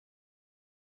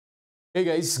Hey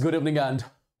guys, good evening and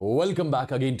welcome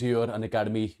back again to your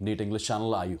Unacademy NEET English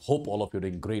channel. I hope all of you are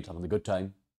doing great and having a good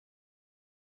time.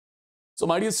 So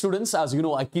my dear students, as you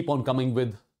know, I keep on coming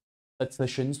with such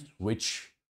sessions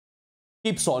which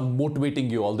keeps on motivating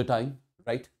you all the time,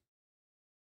 right?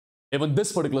 Even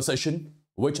this particular session,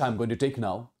 which I'm going to take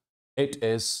now, it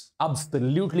is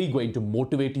absolutely going to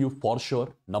motivate you for sure.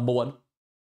 Number one,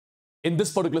 in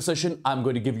this particular session, I'm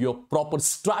going to give you a proper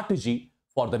strategy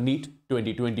for the NEET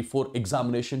 2024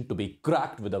 examination to be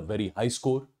cracked with a very high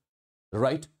score,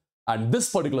 right? And this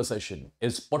particular session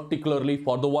is particularly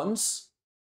for the ones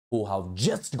who have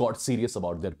just got serious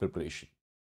about their preparation,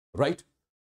 right?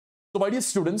 So my dear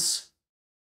students,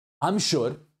 I'm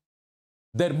sure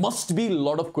there must be a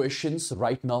lot of questions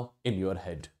right now in your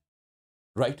head,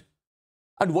 right?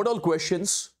 And what all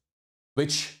questions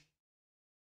which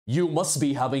you must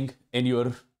be having in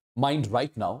your mind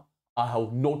right now? I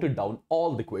have noted down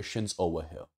all the questions over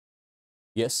here.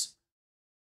 Yes.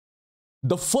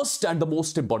 The first and the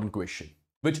most important question,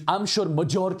 which I'm sure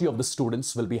majority of the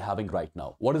students will be having right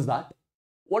now. What is that?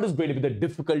 What is going to be the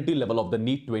difficulty level of the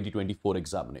NEET 2024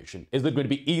 examination? Is it going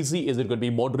to be easy? Is it going to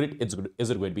be moderate? Is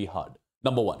it going to be hard?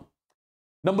 Number one.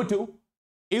 Number two,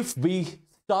 if we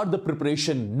start the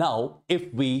preparation now,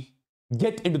 if we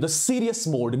get into the serious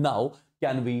mode now,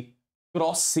 can we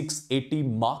cross 680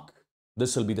 mark?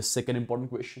 This will be the second important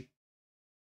question.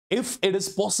 If it is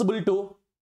possible to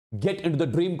get into the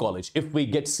dream college, if we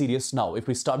get serious now, if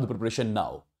we start the preparation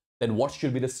now, then what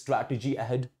should be the strategy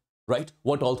ahead, right?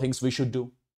 What all things we should do?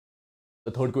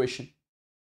 The third question.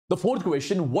 The fourth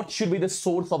question, what should be the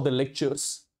source of the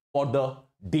lectures for the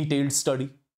detailed study,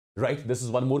 right? This is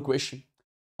one more question.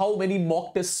 How many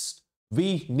mock tests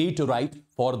we need to write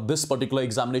for this particular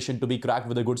examination to be cracked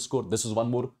with a good score? This is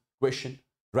one more question,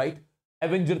 right?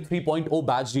 Avenger 3.0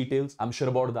 batch details, I'm sure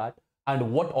about that.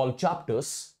 And what all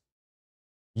chapters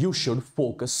you should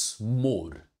focus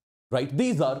more, right?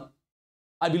 These are,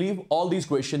 I believe, all these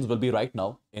questions will be right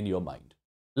now in your mind.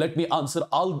 Let me answer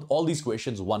all these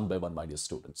questions one by one, my dear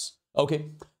students. Okay.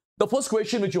 The first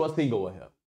question which you are seeing over here,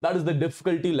 that is the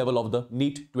difficulty level of the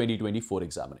NEET 2024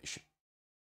 examination.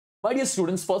 My dear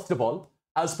students, first of all,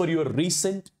 as per your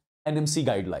recent NMC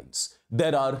guidelines,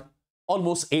 there are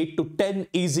almost 8 to 10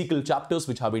 easy kill chapters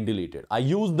which have been deleted. I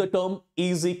use the term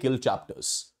easy kill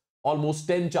chapters. Almost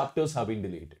 10 chapters have been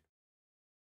deleted.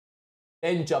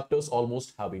 10 chapters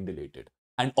almost have been deleted.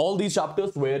 And all these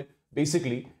chapters were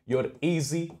basically your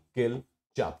easy kill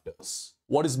chapters.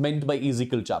 What is meant by easy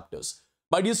kill chapters?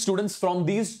 My dear students, from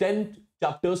these 10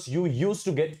 chapters, you used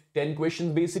to get 10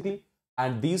 questions basically.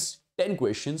 And these 10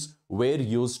 questions were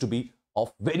used to be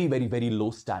of very, very, very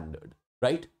low standard,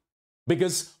 right?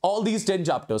 Because all these 10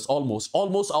 chapters, almost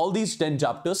all these 10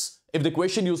 chapters, if the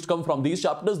question used to come from these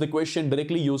chapters, the question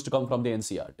directly used to come from the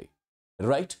NCERT,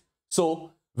 right?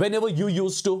 So whenever you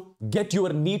used to get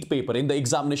your NEET paper in the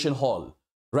examination hall,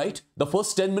 right? The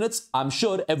first 10 minutes, I'm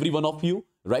sure every one of you,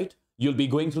 right? You'll be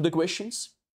going through the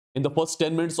questions in the first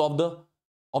 10 minutes of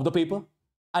the paper.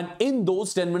 And in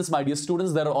those 10 minutes, my dear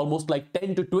students, there are almost like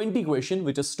 10 to 20 questions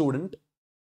which a student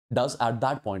does at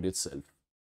that point itself.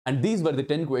 And these were the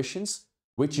 10 questions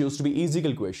which used to be easy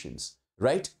kill questions,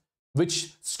 right?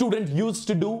 Which student used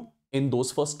to do in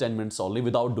those first 10 minutes only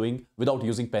without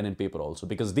using pen and paper also,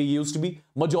 because they used to be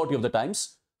majority of the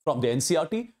times from the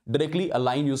NCERT, directly a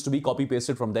line used to be copy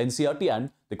pasted from the NCERT and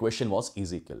the question was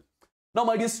easy kill. Now,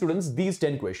 my dear students, these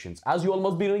 10 questions, as you all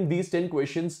must be knowing, these 10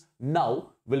 questions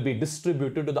now will be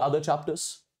distributed to the other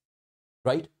chapters,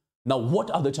 right? Now, what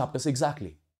other chapters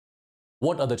exactly?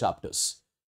 What other chapters?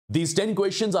 These 10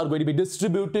 questions are going to be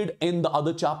distributed in the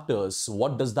other chapters.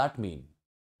 What does that mean?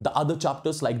 The other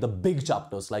chapters, like the big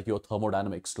chapters, like your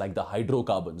thermodynamics, like the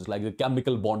hydrocarbons, like the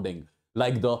chemical bonding,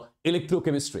 like the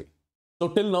electrochemistry. So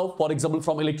till now, for example,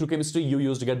 from electrochemistry, you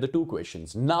used to get the 2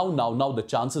 questions. Now, the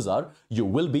chances are you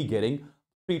will be getting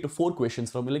 3 to 4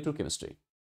 questions from electrochemistry.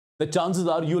 The chances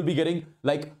are you will be getting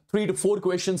like 3 to 4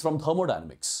 questions from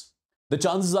thermodynamics. The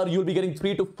chances are you will be getting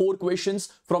 3 to 4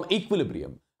 questions from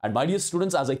equilibrium. And my dear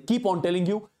students, as I keep on telling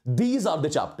you, these are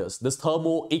the chapters, this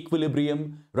thermo,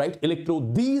 equilibrium, right, electro,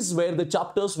 these were the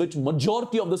chapters which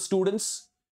majority of the students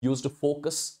used to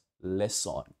focus less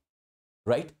on,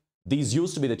 right? These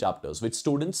used to be the chapters which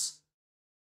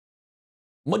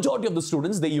majority of the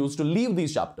students, they used to leave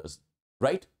these chapters,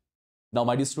 right? Now,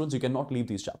 my dear students, you cannot leave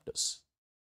these chapters.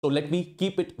 So let me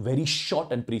keep it very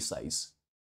short and precise.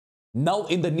 Now,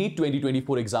 in the NEET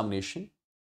 2024 examination,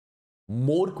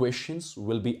 more questions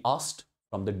will be asked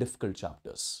from the difficult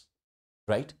chapters,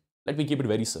 right? Let me keep it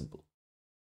very simple.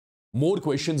 More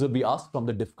questions will be asked from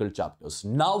the difficult chapters.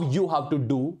 Now you have to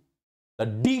do the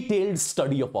detailed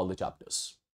study of all the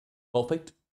chapters.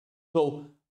 Perfect. So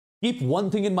keep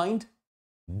one thing in mind.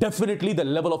 Definitely the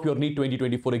level of your NEET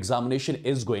 2024 examination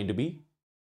is going to be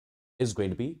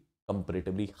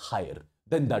comparatively higher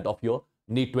than that of your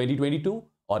NEET 2022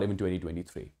 or even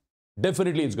 2023.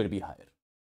 Definitely it's going to be higher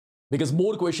because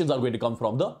more questions are going to come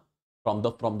from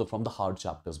the hard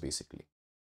chapters basically.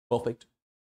 Perfect.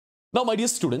 Now, my dear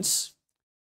students,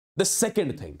 the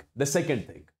second thing,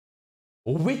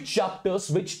 which chapters,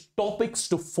 which topics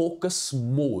to focus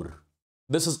more?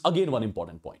 This is again one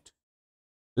important point.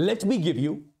 Let me give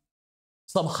you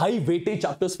some high weightage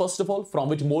chapters first of all, from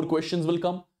which more questions will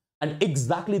come, and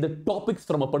exactly the topics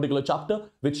from a particular chapter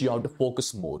which you have to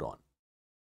focus more on.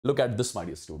 Look at this, my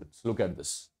dear students. Look at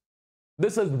this.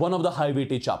 This is one of the high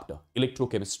weightage chapter,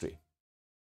 electrochemistry,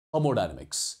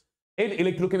 thermodynamics. In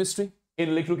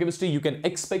electrochemistry, you can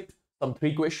expect some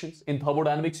 3 questions. In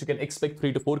thermodynamics, you can expect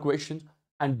 3 to 4 questions.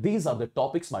 And these are the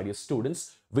topics, my dear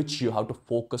students, which you have to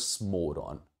focus more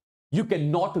on. You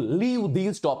cannot leave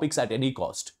these topics at any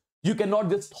cost. You cannot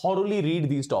just thoroughly read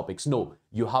these topics. No,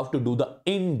 you have to do the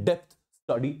in-depth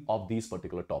study of these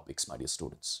particular topics, my dear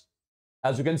students.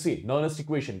 As you can see, Nernst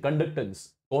equation,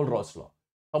 conductance, Gold-Ross law,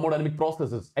 thermodynamic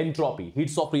processes, entropy,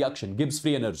 heats of reaction, Gibbs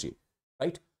free energy,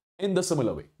 right? In the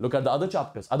similar way, look at the other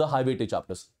chapters, other high weightage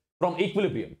chapters. From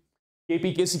equilibrium,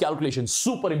 Kp, Kc calculation,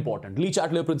 super important.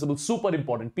 Lee-Chatelain principle, super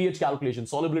important. pH calculation,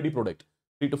 solubility product.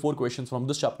 3 to 4 questions from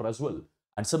this chapter as well.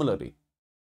 And similarly,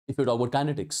 if you talk about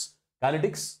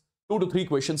kinetics, 2 to 3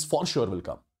 questions for sure will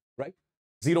come, right?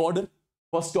 Zero order,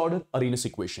 first order, Arrhenius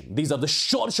equation. These are the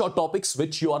short topics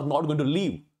which you are not going to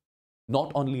leave.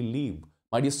 Not only leave,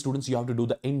 my dear students, you have to do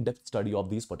the in-depth study of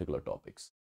these particular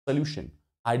topics. Solution,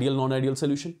 ideal, non-ideal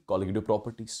solution, colligative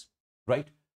properties, right?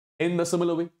 In the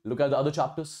similar way, look at the other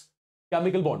chapters.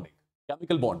 Chemical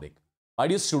bonding. My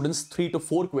dear students, 3 to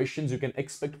 4 questions you can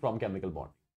expect from chemical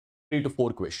bonding. 3 to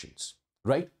 4 questions,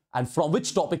 right? And from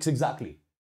which topics exactly?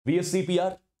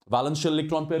 VSCPR, valence shell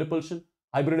electron pair repulsion,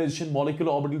 hybridization,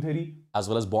 molecular orbital theory, as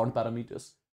well as bond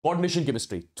parameters. Coordination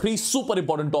chemistry, 3 super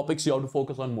important topics you have to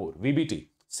focus on more. VBT,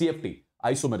 CFT,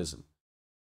 isomerism.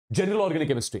 General organic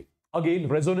chemistry, again,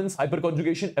 resonance,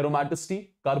 hyperconjugation, aromaticity,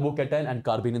 carbocation and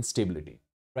carbene stability,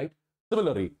 right?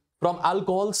 Similarly, from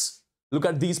alcohols, look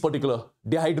at these particular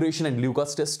dehydration and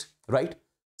Lucas test, right?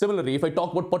 Similarly, if I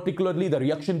talk about particularly the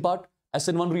reaction part,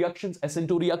 SN1 reactions,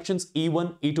 SN2 reactions,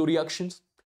 E1, E2 reactions,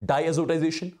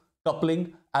 diazotization,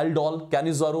 coupling, aldol,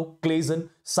 Cannizzaro, Claisen,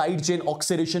 side chain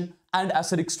oxidation, and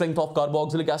acidic strength of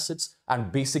carboxylic acids,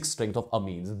 and basic strength of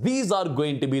amines. These are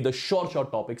going to be the short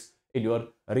topics in your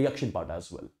reaction part as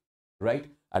well, right?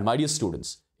 And my dear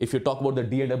students, if you talk about the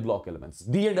D and F block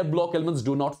elements,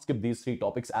 do not skip these 3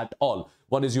 topics at all.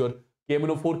 One is your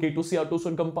KMNO4,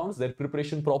 K2Cr2 compounds, their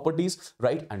preparation properties,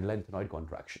 right? And lanthanoid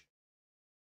contraction.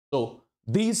 So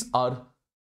these are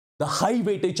the high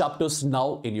weightage chapters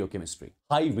now in your chemistry.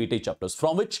 High weightage chapters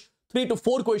from which 3 to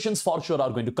 4 questions for sure are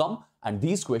going to come, and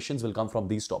these questions will come from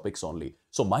these topics only.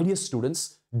 So my dear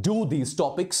students, do these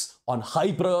topics on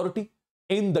high priority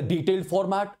in the detailed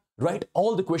format, right?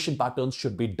 All the question patterns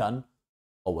should be done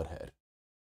over here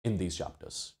in these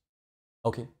chapters.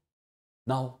 Okay.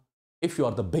 Now, if you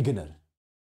are the beginner,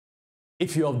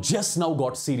 if you have just now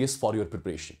got serious for your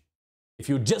preparation, if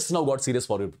your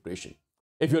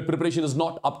preparation is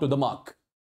not up to the mark,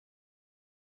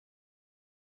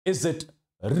 is it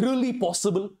really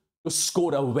possible to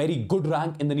score a very good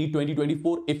rank in the NEET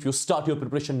 2024 if you start your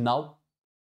preparation now?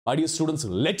 My dear students,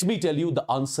 let me tell you, the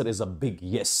answer is a big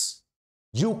yes.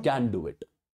 You can do it.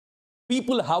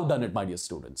 People have done it, my dear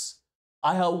students.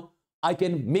 I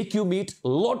can make you meet a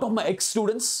lot of my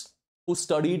ex-students who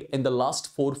studied in the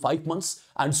last 4-5 months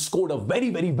and scored a very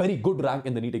good rank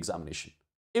in the NEET examination,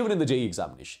 even in the JEE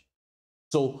examination.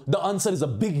 So the answer is a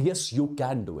big yes, you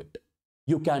can do it.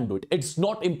 You can do it. It's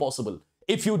not impossible.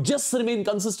 If you just remain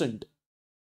consistent,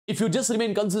 if you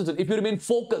remain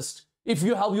focused, if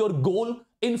you have your goal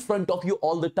in front of you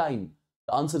all the time,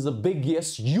 the answer is a big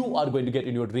yes, you are going to get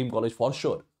in your dream college for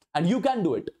sure. And you can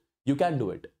do it. You can do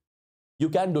it. You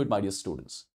can do it, my dear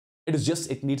students.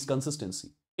 It needs consistency.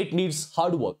 It needs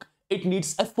hard work. It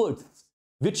needs efforts,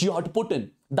 which you have to put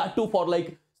in. That too for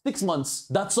like 6 months.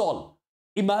 That's all.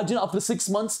 Imagine after 6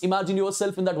 months, imagine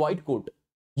yourself in that white coat.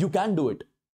 You can do it.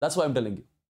 That's why I'm telling you.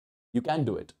 You can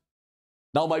do it.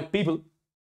 Now, my people,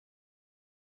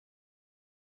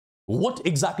 what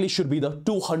exactly should be the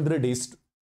 200 days?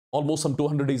 Almost some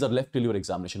 200 days are left till your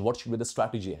examination. What should be the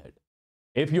strategy ahead?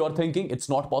 If you are thinking it's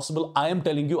not possible, I am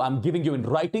telling you, I'm giving you in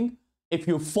writing. If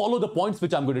you follow the points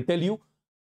which I'm going to tell you,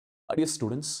 dear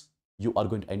students, you are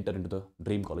going to enter into the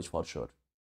dream college for sure.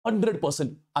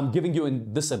 100% I'm giving you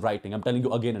in this in writing. I'm telling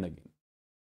you again and again.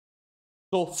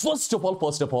 So first of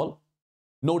all,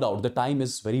 no doubt the time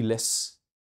is very less,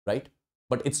 right?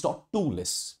 But it's not too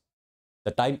less.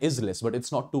 The time is less, but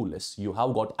it's not too less. You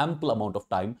have got ample amount of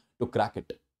time to crack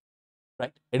it,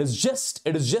 right? It is just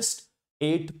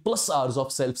 8+ hours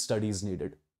of self-studies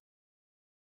needed.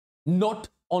 Not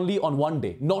only on one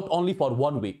day, not only for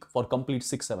 1 week, for complete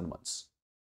 6-7 months,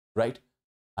 right?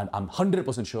 And I'm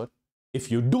 100% sure if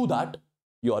you do that,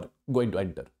 you are going to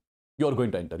enter. You are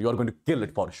going to enter. You are going to kill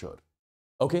it for sure.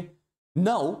 Okay.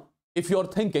 Now, if you're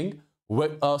thinking,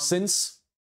 since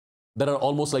there are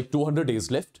almost like 200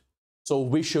 days left, so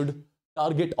we should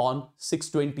target on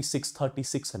 620, 630,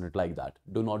 600 like that.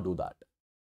 Do not do that.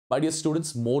 My dear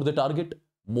students, more the target,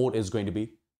 more is going to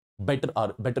be better,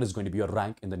 or better is going to be your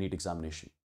rank in the NEET examination.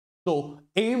 So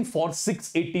aim for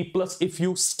 680 plus. If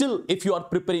you are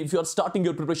preparing, if you are starting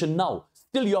your preparation now,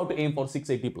 still you have to aim for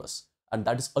 680 plus, and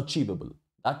that is achievable.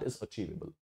 That is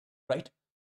achievable, right?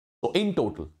 So in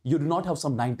total, you do not have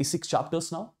some 96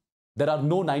 chapters now. There are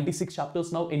no 96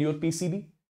 chapters now in your PCB.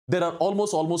 There are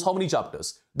almost how many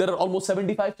chapters? There are almost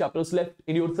 75 chapters left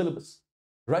in your syllabus,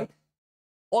 right?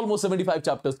 Almost 75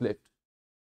 chapters left.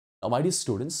 Now, my dear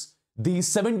students, these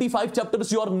 75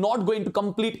 chapters you are not going to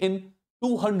complete in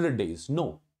 200 days.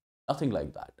 No, nothing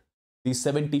like that. These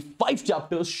 75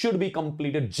 chapters should be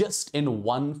completed just in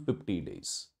 150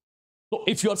 days. So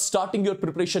if you are starting your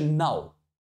preparation now,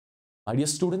 my dear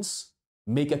students,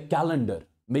 make a calendar,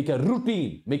 make a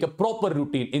routine, make a proper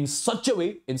routine in such a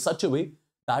way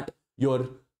that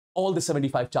all the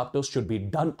 75 chapters should be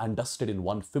done and dusted in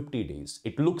 150 days.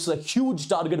 It looks a huge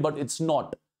target, but it's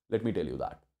not. Let me tell you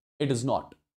that. It is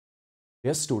not.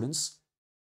 Yes, students,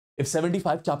 if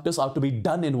 75 chapters are to be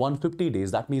done in 150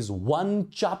 days, that means one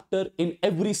chapter in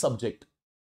every subject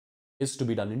is to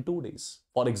be done in 2 days.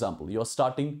 For example, you're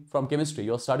starting from chemistry,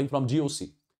 you're starting from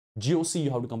GOC. GOC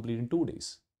you have to complete in 2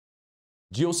 days.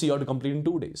 GOC you have to complete in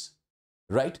 2 days,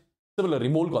 right? Similarly,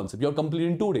 mole concept, you have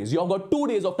completed in 2 days. You have got 2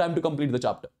 days of time to complete the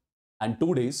chapter. And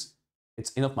 2 days,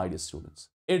 it's enough, my dear students.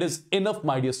 It is enough,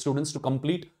 my dear students, to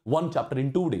complete one chapter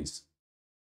in 2 days.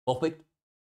 Perfect.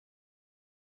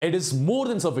 It is more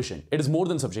than sufficient. It is more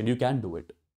than sufficient. You can do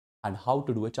it. And how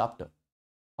to do a chapter?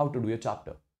 How to do a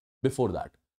chapter? Before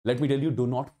that, let me tell you, do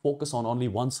not focus on only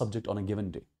one subject on a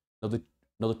given day. Now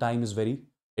the time is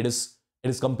it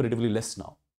is comparatively less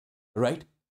now, right?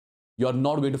 You are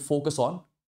not going to focus on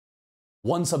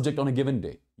one subject on a given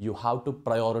day. You have to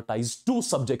prioritize 2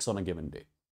 subjects on a given day.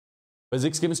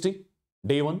 Physics, chemistry,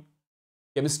 day 1.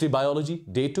 Chemistry, biology,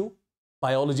 day 2.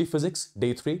 Biology, physics,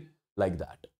 day 3. Like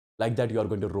that. Like that, you are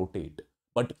going to rotate.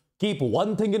 But keep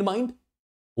one thing in mind.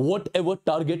 Whatever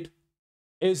target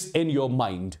is in your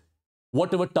mind,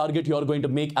 whatever target you are going to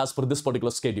make as per this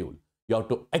particular schedule, you have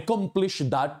to accomplish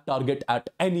that target at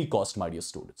any cost, my dear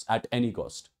students. At any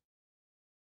cost.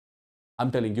 I'm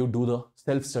telling you, do the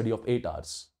self-study of 8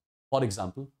 hours. For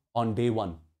example, on day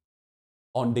 1,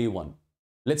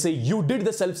 let's say you did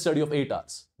the self-study of 8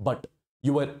 hours, but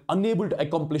you were unable to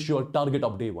accomplish your target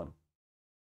of day 1.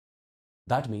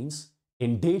 That means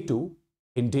in day 2,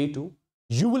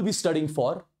 you will be studying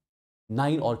for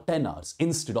 9 or 10 hours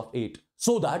instead of 8,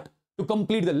 so that to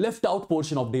complete the left out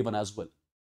portion of day 1 as well.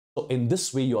 So in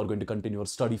this way, you are going to continue your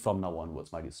study from now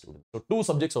onwards, my dear students. So 2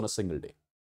 subjects on a single day,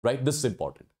 right? This is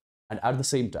important. And at the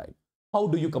same time, how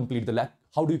do you complete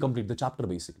the chapter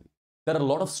basically? There are a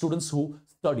lot of students who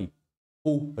study,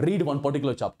 who read one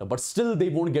particular chapter, but still they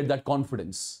won't get that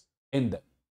confidence in them,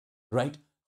 right?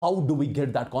 How do we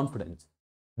get that confidence?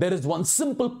 There is one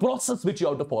simple process which you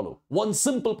have to follow. One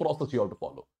simple process you have to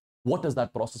follow. What is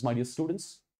that process, my dear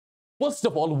students? First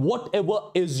of all,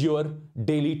 whatever is your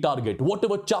daily target,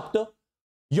 whatever chapter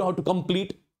you have to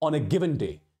complete on a given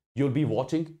day, you'll be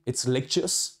watching its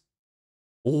lectures.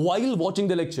 While watching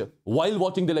the lecture,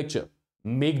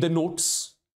 make the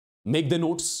notes,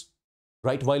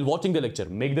 right? While watching the lecture,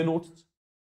 make the notes.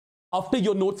 After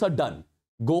your notes are done,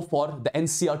 go for the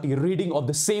NCERT reading of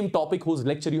the same topic whose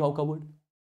lecture you have covered,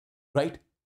 right?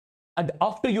 And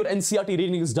after your NCERT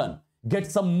reading is done, get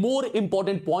some more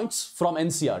important points from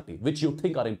NCERT, which you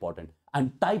think are important,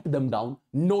 and type them down,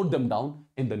 note them down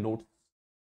in the notes,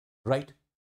 right?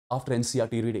 After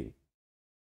NCERT reading.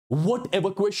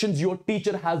 Whatever questions your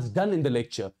teacher has done in the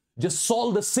lecture, just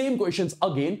solve the same questions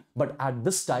again, but at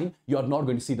this time, you are not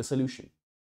going to see the solution.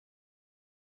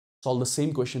 Solve the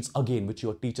same questions again, which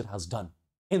your teacher has done.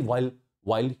 And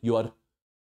while you are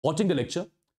watching the lecture,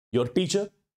 your teacher,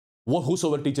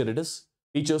 whosoever teacher it is,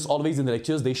 teachers always in the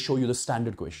lectures, they show you the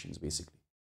standard questions basically,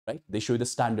 right? They show you the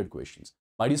standard questions.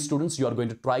 My dear students, you are going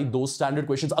to try those standard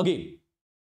questions again.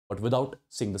 but without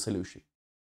seeing the solution.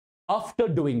 After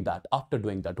doing that,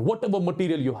 whatever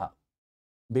material you have,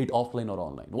 be it offline or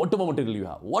online, whatever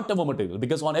material,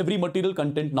 because on every material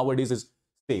content nowadays is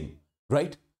same,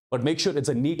 right? But make sure it's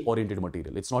a NEET oriented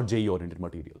material. It's not JE oriented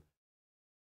material.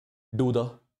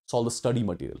 Solve the study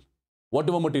material,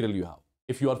 whatever material you have.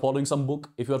 If you are following some book,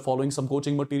 if you are following some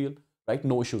coaching material, right?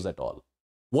 No issues at all.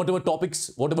 Whatever topic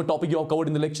you have covered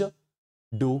in the lecture,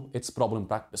 do its problem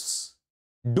practice.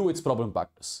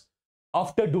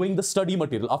 After doing the study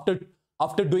material,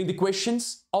 after doing the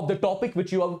questions of the topic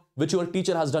which your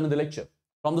teacher has done in the lecture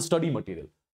from the study material,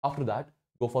 after that,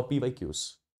 go for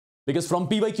PYQs. Because from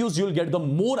PYQs, you'll get the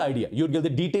more idea, you'll get the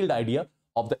detailed idea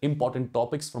of the important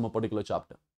topics from a particular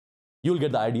chapter. You'll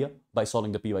get the idea by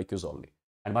solving the PYQs only.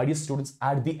 And my dear students,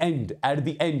 at the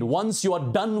end, once you are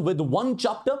done with one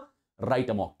chapter, write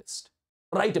a mock test.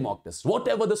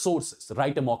 Whatever the source is,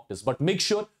 write a mock test. But make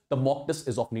sure the mock test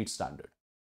is of NEET standard.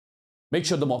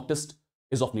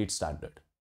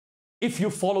 If you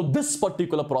follow this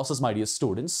particular process, my dear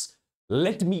students,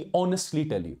 let me honestly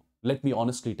tell you,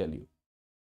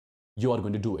 you are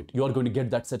going to do it. You are going to get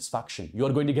that satisfaction. You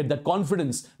are going to get that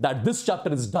confidence that this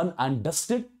chapter is done and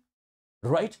dusted,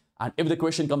 right? And if the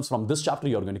question comes from this chapter,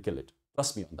 you are going to kill it.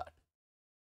 Trust me on that.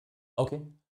 Okay.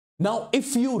 Now,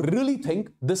 if you really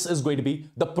think the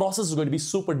process is going to be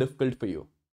super difficult for you,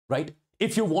 right?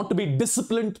 If you want to be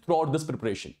disciplined throughout this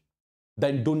preparation,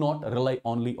 then do not rely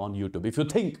only on YouTube.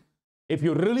 If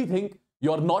you really think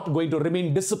you are not going to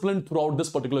remain disciplined throughout this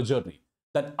particular journey,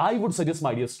 then I would suggest,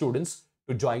 my dear students,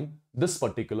 to join this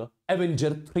particular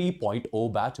Avenger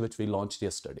 3.0 batch, which we launched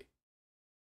yesterday,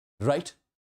 right?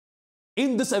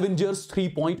 In this Avengers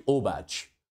 3.0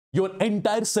 batch, your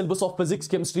entire syllabus of physics,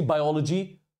 chemistry,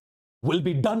 biology will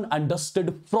be done and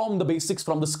dusted from the basics,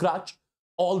 from the scratch.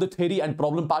 All the theory and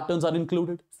problem patterns are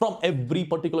included from every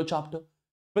particular chapter.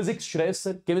 Physics, Shreyas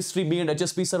sir; chemistry, me and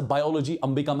HSP sir; biology,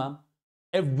 Ambika ma'am.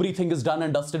 Everything is done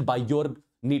and dusted by your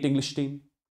NEET English team,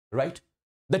 right?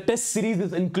 The test series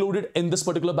is included in this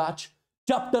particular batch.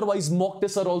 Chapter-wise mock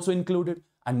tests are also included.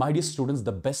 And my dear students,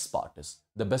 the best part is,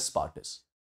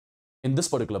 in this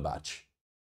particular batch,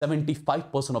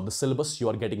 75% of the syllabus you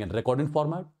are getting in recorded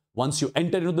format. Once you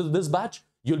enter into this batch,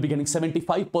 you'll be getting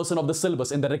 75% of the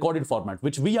syllabus in the recorded format,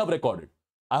 which we have recorded.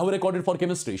 I have recorded for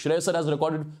chemistry. Shreyas sir has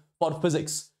recorded for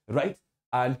physics, right?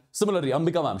 And similarly,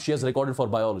 Ambika ma'am, she has recorded for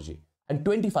biology. And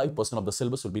 25% of the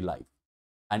syllabus will be live.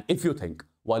 And if you think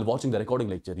while watching the recording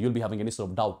lecture, you'll be having any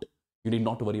sort of doubt, you need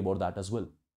not to worry about that as well.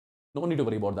 No need to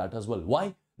worry about that as well.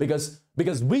 Why? Because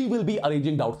we will be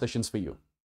arranging doubt sessions for you,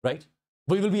 right?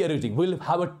 We'll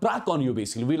have a track on you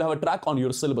basically. We'll have a track on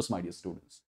your syllabus, my dear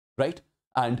students, right?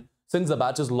 And since the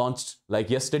batch is launched like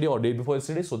yesterday or day before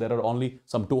yesterday, so there are only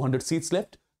some 200 seats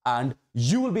left, and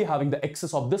you will be having the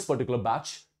access of this particular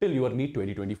batch till your NEET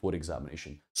 2024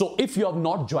 examination. So if you have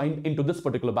not joined into this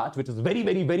particular batch, which is very,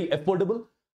 very, very affordable,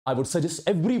 I would suggest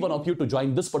every one of you to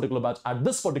join this particular batch at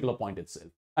this particular point itself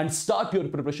and start your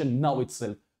preparation now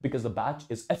itself, because the batch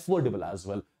is affordable as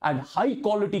well, and high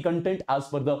quality content as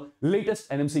per the latest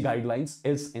NMC guidelines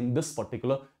is in this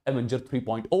particular Avenger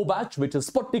 3.0 batch, which is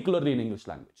particularly in English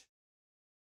language,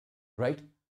 right?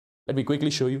 Let me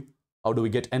quickly show you how do we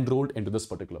get enrolled into this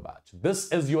particular batch.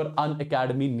 This is your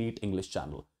Unacademy NEET English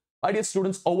channel. My dear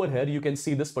students, over here you can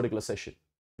see this particular session.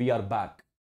 We are back,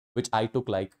 which I took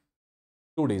like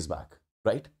 2 days back,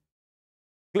 right?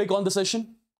 Click on the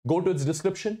session, go to its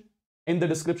description. In the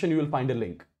description, you will find a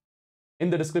link.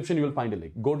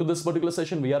 Go to this particular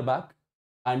session, we are back.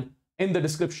 And in the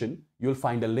description, you'll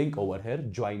find a link over here,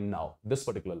 join now, this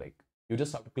particular link. You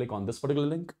just have to click on this particular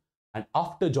link. And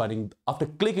after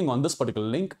clicking on this particular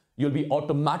link, you'll be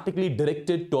automatically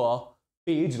directed to a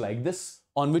page like this,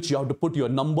 on which you have to put your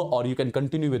number, or you can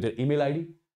continue with your email ID.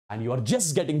 And you are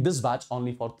just getting this batch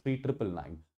only for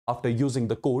 3,999 after using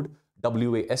the code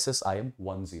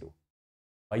WASSIM10.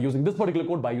 By using this particular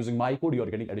code, by using my code, you are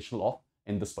getting additional off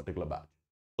in this particular batch.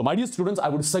 So my dear students, I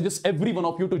would suggest every one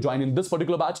of you to join in this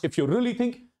particular batch. If you really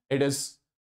think it is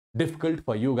difficult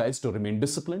for you guys to remain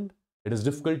disciplined, it is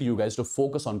difficult for you guys to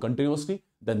focus on continuously,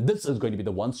 then this is going to be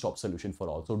the one-stop solution for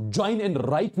all. So join in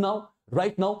right now,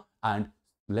 and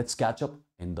let's catch up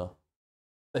in the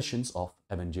sessions of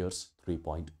Avengers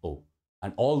 3.0.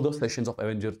 And all the sessions of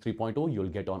Avengers 3.0 you'll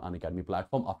get on Unacademy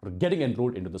platform after getting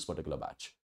enrolled into this particular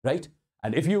batch, right?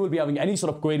 And if you will be having any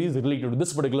sort of queries related to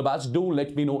this particular batch, do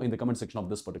let me know in the comment section of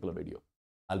this particular video.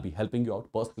 I'll be helping you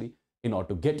out personally in order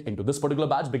to get into this particular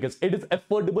batch, because it is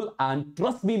affordable, and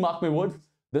trust me, mark my words,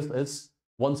 this is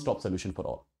one-stop solution for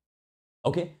all.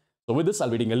 Okay, so with this,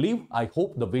 I'll be taking a leave. I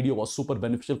hope the video was super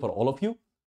beneficial for all of you.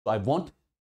 So I want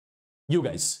you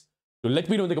guys So let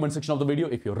me know in the comment section of the video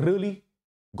if you really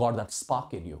got that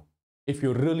spark in you. If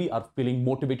you really are feeling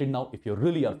motivated now, if you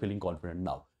really are feeling confident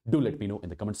now, do let me know in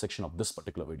the comment section of this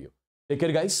particular video. Take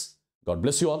care, guys. God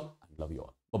bless you all and love you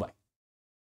all.